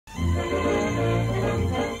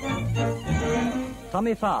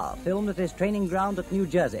Tommy Farr, filmed at his training ground at New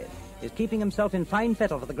Jersey, is keeping himself in fine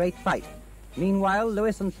fettle for the great fight. Meanwhile,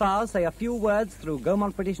 Louis and Farr say a few words through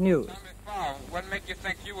Gaumont British News. Tommy Farr, what make you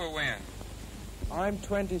think you will win? I'm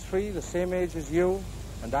 23, the same age as you,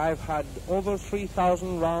 and I've had over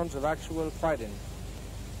 3,000 rounds of actual fighting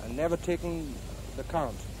and never taken the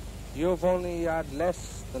count. You've only had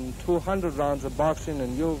less than 200 rounds of boxing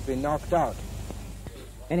and you've been knocked out.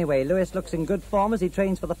 Anyway, Louis looks in good form as he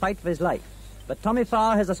trains for the fight of his life. But Tommy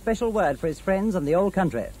Farr has a special word for his friends and the old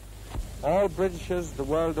country. All Britishers the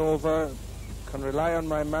world over can rely on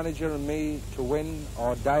my manager and me to win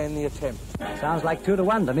or die in the attempt. Sounds like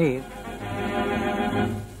 2-1 to me.